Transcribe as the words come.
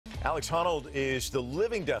Alex Honnold is the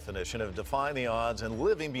living definition of defying the odds and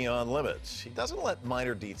living beyond limits. He doesn't let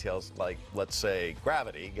minor details like, let's say,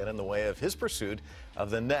 gravity get in the way of his pursuit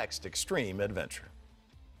of the next extreme adventure.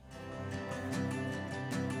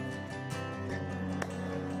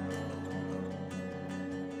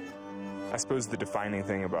 I suppose the defining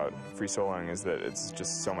thing about free soloing is that it's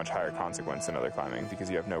just so much higher consequence than other climbing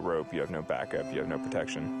because you have no rope, you have no backup, you have no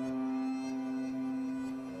protection.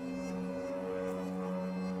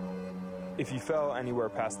 If you fell anywhere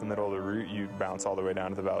past the middle of the route, you'd bounce all the way down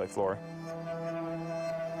to the valley floor.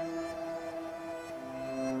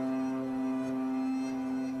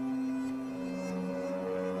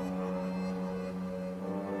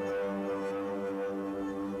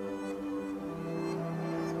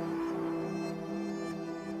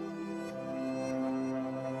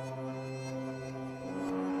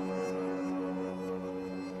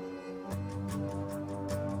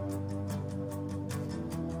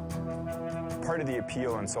 Part of the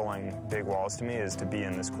appeal in soloing big walls to me is to be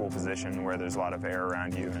in this cool position where there's a lot of air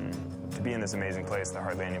around you and to be in this amazing place that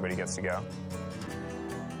hardly anybody gets to go.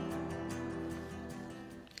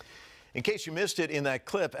 In case you missed it in that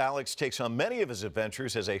clip, Alex takes on many of his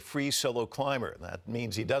adventures as a free solo climber. That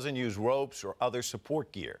means he doesn't use ropes or other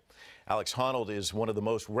support gear. Alex Honnold is one of the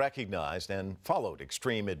most recognized and followed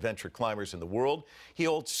extreme adventure climbers in the world. He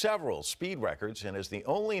holds several speed records and is the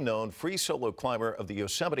only known free solo climber of the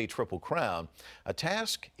Yosemite Triple Crown, a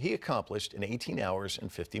task he accomplished in 18 hours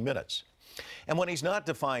and 50 minutes. And when he's not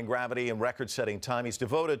defying gravity and record-setting time, he's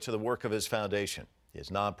devoted to the work of his foundation. His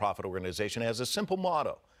nonprofit organization has a simple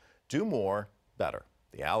motto: do more, better.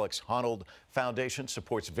 The Alex Honnold Foundation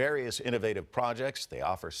supports various innovative projects. They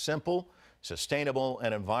offer simple, sustainable,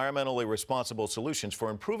 and environmentally responsible solutions for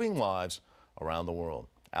improving lives around the world.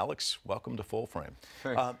 Alex, welcome to Full Frame.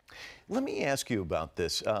 Let me ask you about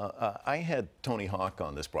this. I had Tony Hawk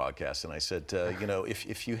on this broadcast, and I said, you know,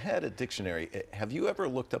 if you had a dictionary, have you ever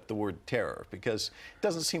looked up the word terror? Because it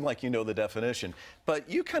doesn't seem like you know the definition, but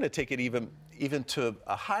you kind of take it even to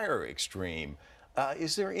a higher extreme.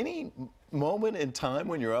 Is there any moment in time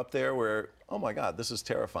when you're up there where, oh my God, this is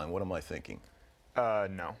terrifying, what am I thinking?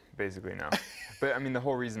 No, basically no. But I mean, the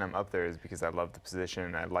whole reason I'm up there is because I love the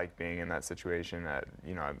position. I like being in that situation.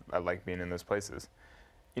 You know, I like being in those places.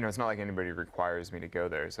 You know, it's not like anybody requires me to go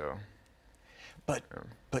there, so. But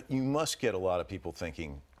you must get a lot of people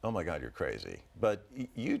thinking, oh my God, you're crazy. But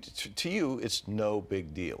to you, it's no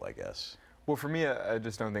big deal, I guess. Well, for me, I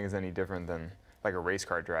just don't think it's any different than like a race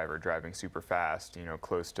car driver driving super fast, you know,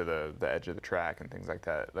 close to the edge of the track and things like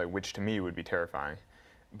that, like, which to me would be terrifying.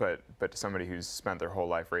 But to somebody who's spent their whole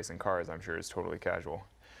life racing cars, I'm sure it's totally casual.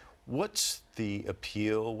 What's the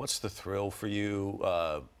appeal? What's the thrill for you?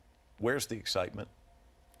 Where's the excitement?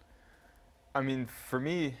 I mean, for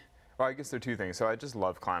me, well, I guess there are two things. So I just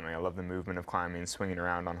love climbing. I love the movement of climbing, swinging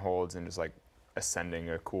around on holds and just like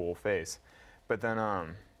ascending a cool face. But then I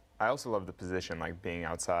also love the position, like being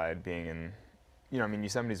outside, being in, you know, I mean,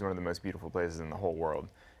 Yosemite is one of the most beautiful places in the whole world.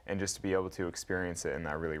 And just to be able to experience it in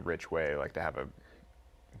that really rich way, like to have a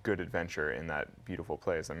good adventure in that beautiful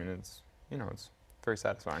place. I mean, it's, you know, it's very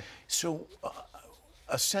satisfying. So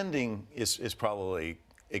ascending is probably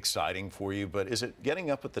exciting for you, but is it getting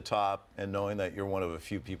up at the top and knowing that you're one of a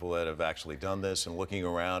few people that have actually done this and looking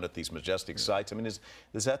around at these majestic sights? I mean, is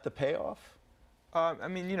that the payoff? I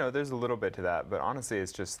mean, you know, there's a little bit to that, but honestly,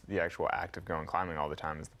 it's just the actual act of going climbing all the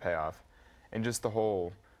time is the payoff. And just the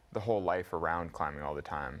whole life around climbing all the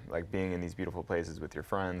time, like being in these beautiful places with your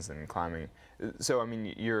friends and climbing. So I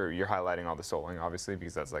mean, you're highlighting all the soloing, obviously,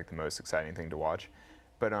 because that's like the most exciting thing to watch.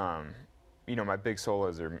 But you know, my big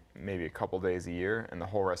solos are maybe a couple days a year, and the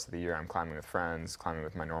whole rest of the year I'm climbing with friends, climbing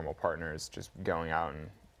with my normal partners, just going out and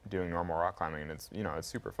doing normal rock climbing, and it's, you know, it's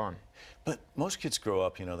super fun. But most kids grow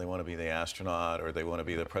up, you know, they want to be the astronaut or they want to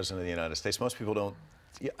be the president of the United States. Most people don't.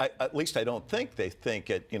 At least I don't think they think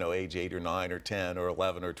at, you know, age 8 or 9 or 10 or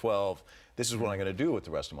 11 or 12, this is what I'm going to do with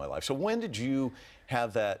the rest of my life. So when did you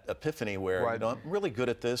have that epiphany where, well, you know, I'm really good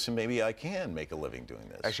at this and maybe I can make a living doing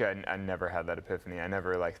this? Actually, I never had that epiphany. I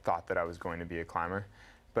never like thought that I was going to be a climber.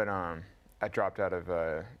 But I dropped out of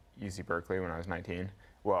UC Berkeley when I was 19.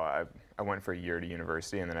 Well, I went for a year to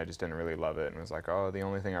university and then I just didn't really love it and was like, oh, the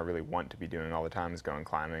only thing I really want to be doing all the time is going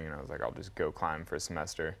climbing. And I was like, I'll just go climb for a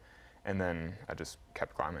semester. And then I just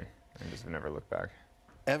kept climbing and just never looked back.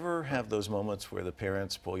 Ever have those moments where the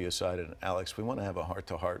parents pull you aside and, Alex, we want to have a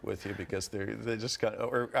heart-to-heart with you because they just got,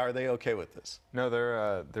 or are they okay with this? No,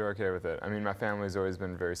 they're okay with it. I mean, my family's always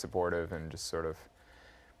been very supportive and just sort of,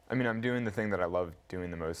 I mean, I'm doing the thing that I love doing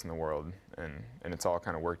the most in the world, and it's all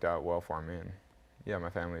kind of worked out well for me. And yeah, my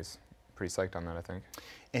family's pretty psyched on that, I think.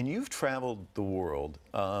 And you've traveled the world.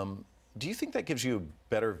 Do you think that gives you a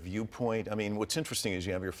better viewpoint? I mean, what's interesting is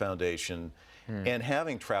you have your foundation, and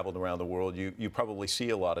having traveled around the world, you probably see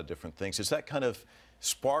a lot of different things. Has that kind of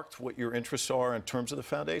sparked what your interests are in terms of the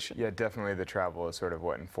foundation? Yeah, definitely the travel is sort of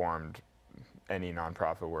what informed any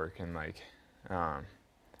nonprofit work, and like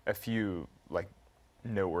a few like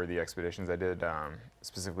noteworthy expeditions I did,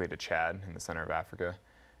 specifically to Chad in the center of Africa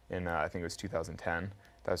in I think it was 2010.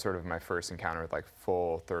 That was sort of my first encounter with like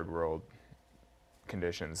full third world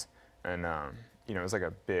conditions, and you know, it was like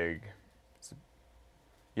it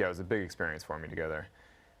was a big experience for me to go there.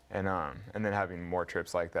 And then having more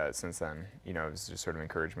trips like that since then, you know, it's just sort of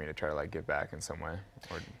encouraged me to try to like give back in some way.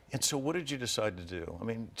 And so what did you decide to do? I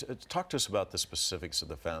mean, talk to us about the specifics of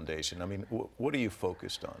the foundation. I mean, what are you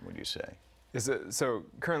focused on, would you say? So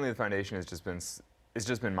currently the foundation has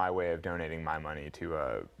just been my way of donating my money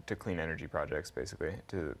to clean energy projects, basically,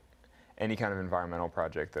 to any kind of environmental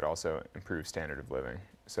project that also improves standard of living.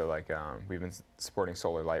 So like we've been supporting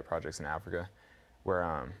solar light projects in Africa,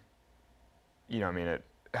 where you know, I mean, it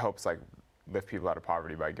helps like lift people out of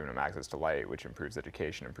poverty by giving them access to light, which improves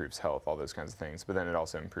education, improves health, all those kinds of things. But then it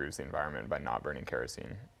also improves the environment by not burning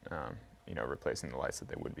kerosene, you know, replacing the lights that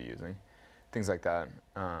they would be using, things like that.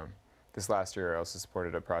 This last year, I also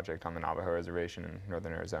supported a project on the Navajo Reservation in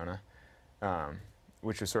northern Arizona,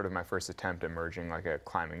 which was sort of my first attempt at merging like a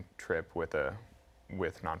climbing trip with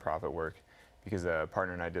nonprofit work, because a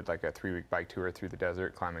partner and I did like a 3-week bike tour through the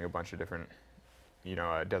desert, climbing a bunch of different, you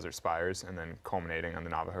know, desert spires, and then culminating on the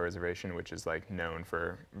Navajo Reservation, which is like known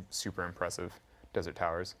for super impressive desert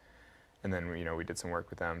towers. And then, you know, we did some work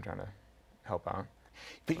with them trying to help out.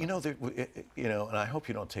 But you know, you know, and I hope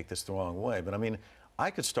you don't take this the wrong way, but I mean, I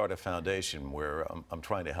could start a foundation where I'm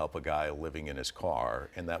trying to help a guy living in his car,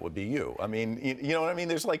 and that would be you. I mean, you know what I mean?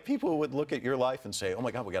 There's like people who would look at your life and say, oh my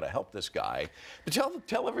God, we got to help this guy. But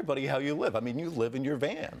tell everybody how you live. I mean, you live in your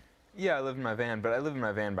van. Yeah, I live in my van, but I live in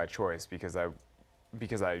my van by choice because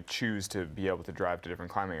I choose to be able to drive to different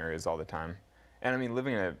climbing areas all the time. And I mean,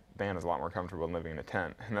 living in a van is a lot more comfortable than living in a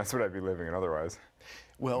tent, and that's what I'd be living in otherwise.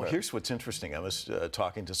 Well, here's what's interesting. I was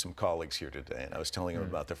talking to some colleagues here today, and I was telling them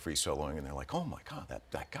about the free soloing, and they're like, oh my God,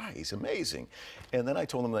 that guy, he's amazing. And then I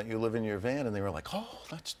told them that you live in your van, and they were like, oh,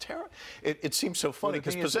 that's terrible. It seems so funny,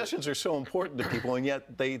 because possessions are so important to people, and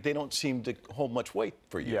yet they don't seem to hold much weight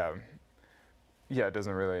for you. Yeah, it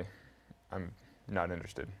doesn't really, I'm not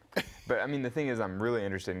interested. But I mean, the thing is, I'm really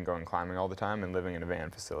interested in going climbing all the time, and living in a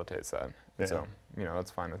van facilitates that. Yeah. So, you know, that's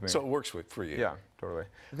fine with me. So it works for you. Yeah, totally.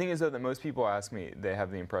 The thing is, though, that most people ask me, they have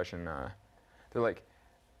the impression, they're like,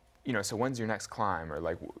 you know, so when's your next climb? Or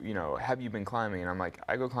like, you know, have you been climbing? And I'm like,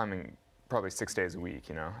 I go climbing probably 6 days a week,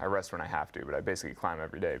 you know. I rest when I have to, but I basically climb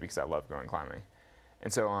every day because I love going climbing.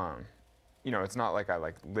 And so, you know, it's not like I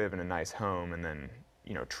like live in a nice home and then,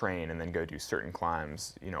 you know, train and then go do certain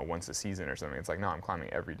climbs, you know, once a season or something. It's like, no, I'm climbing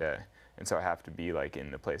every day. And so I have to be like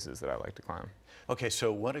in the places that I like to climb. Okay,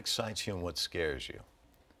 so what excites you and what scares you?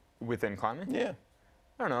 Within climbing? Yeah.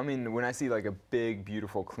 I don't know. I mean, when I see like a big,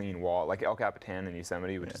 beautiful, clean wall, like El Capitan in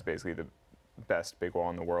Yosemite, which is basically the best big wall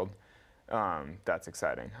in the world, that's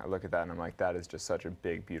exciting. I look at that and I'm like, that is just such a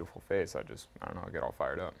big, beautiful face. I don't know, I get all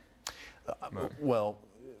fired up. Well,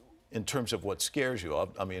 in terms of what scares you,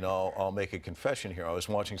 I'll make a confession here. I was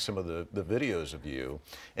watching some of the videos of you,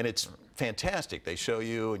 and it's fantastic. They show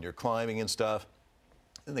you and you're climbing and stuff,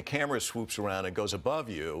 and the camera swoops around and goes above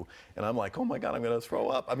you, and I'm like, oh my God, I'm going to throw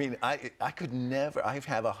up. I mean, I could never, I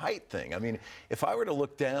have a height thing. I mean, if I were to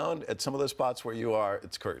look down at some of the spots where you are,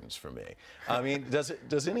 it's curtains for me. I mean,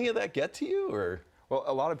 does any of that get to you, or? Well,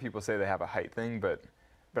 a lot of people say they have a height thing, but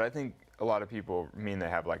I think a lot of people mean they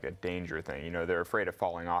have like a danger thing. You know, they're afraid of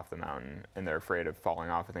falling off the mountain, and they're afraid of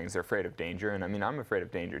falling off of things. They're afraid of danger, and I mean, I'm afraid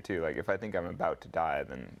of danger too. Like if I think I'm about to die,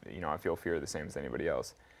 then, you know, I feel fear the same as anybody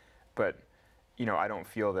else. But, you know, I don't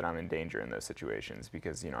feel that I'm in danger in those situations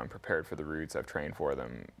because, you know, I'm prepared for the routes. I've trained for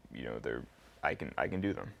them. You know, I can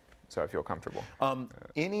do them. So I feel comfortable.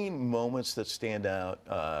 Any moments that stand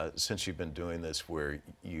out since you've been doing this where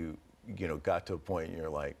you know, got to a point and you're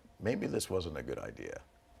like, maybe this wasn't a good idea?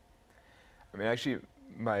 I mean, actually,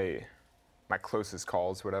 my closest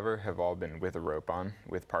calls, whatever, have all been with a rope on,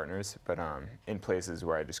 with partners, but in places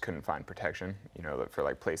where I just couldn't find protection, you know, for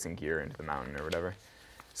like placing gear into the mountain or whatever.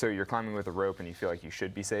 So you're climbing with a rope and you feel like you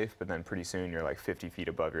should be safe, but then pretty soon you're like 50 feet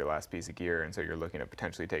above your last piece of gear, and so you're looking at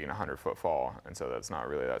potentially taking a 100-foot fall, and so that's not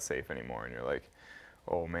really that safe anymore, and you're like,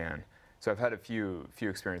 oh man. So I've had a few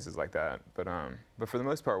experiences like that, but for the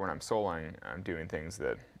most part, when I'm soloing, I'm doing things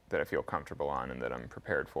that I feel comfortable on and that I'm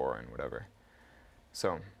prepared for and whatever.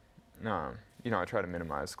 So, you know, I try to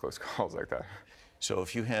minimize close calls like that. So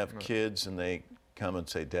if you have kids and they come and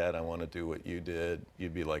say, Dad, I want to do what you did,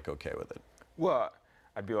 you'd be like, okay with it? Well,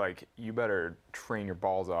 I'd be like, you better train your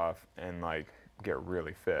balls off and like get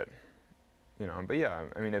really fit, you know. But yeah,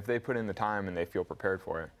 I mean, if they put in the time and they feel prepared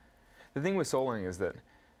for it. The thing with soloing is that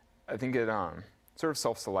I think it sort of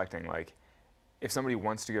self-selecting. Like, if somebody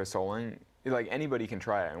wants to go soloing, like anybody can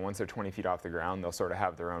try it, and once they're 20 feet off the ground, they'll sort of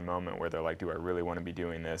have their own moment where they're like, do I really want to be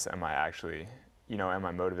doing this? Am I actually, you know, am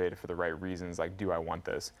I motivated for the right reasons? Like, do I want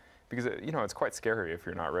this? Because, you know, it's quite scary if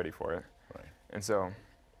you're not ready for it. Right. And so,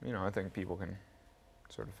 you know, I think people can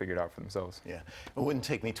sort of figure it out for themselves. Yeah, it wouldn't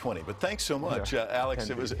take me 20, but thanks so much, Alex.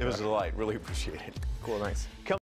 It was a delight. Really appreciate it. Cool, thanks.